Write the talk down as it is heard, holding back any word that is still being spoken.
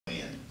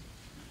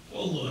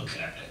a look,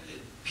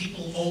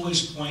 people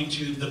always point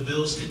to the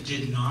bills that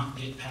did not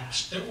get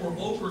passed. There were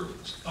over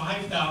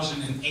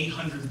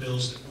 5,800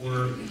 bills that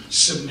were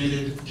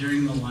submitted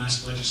during the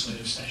last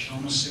legislative session,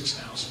 almost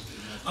 6,000.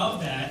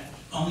 Of that,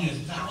 only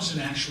 1,000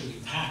 actually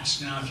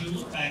passed. Now, if you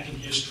look back in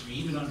history,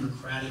 even under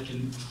Craddock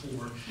and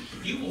before,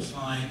 you will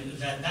find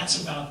that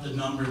that's about the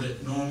number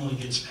that normally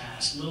gets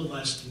passed, a little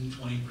less than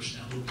 20%,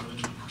 a little more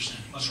than 20%,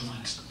 plus or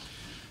minus.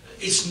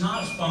 It's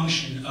not a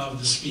function of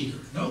the Speaker.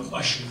 No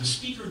question, the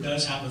Speaker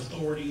does have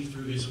authority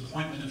through his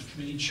appointment of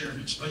committee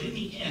chairmen, but in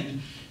the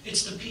end,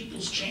 it's the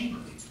people's chamber.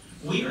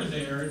 We are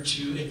there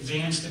to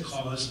advance the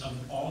cause of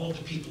all of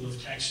the people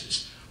of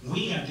Texas.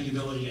 We have the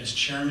ability as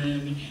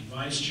chairman and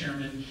vice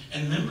chairman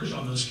and members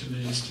on those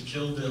committees to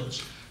kill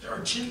bills. There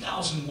are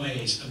 10,000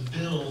 ways a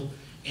bill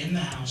in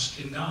the House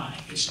can die.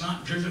 It's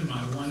not driven by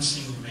one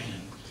single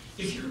man.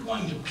 If you're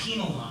going to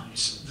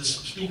penalize the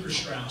Speaker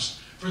Strauss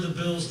for the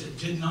bills that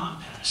did not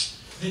pass,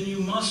 then you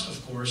must,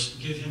 of course,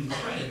 give him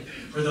credit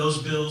for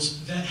those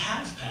bills that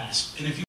have passed. And if you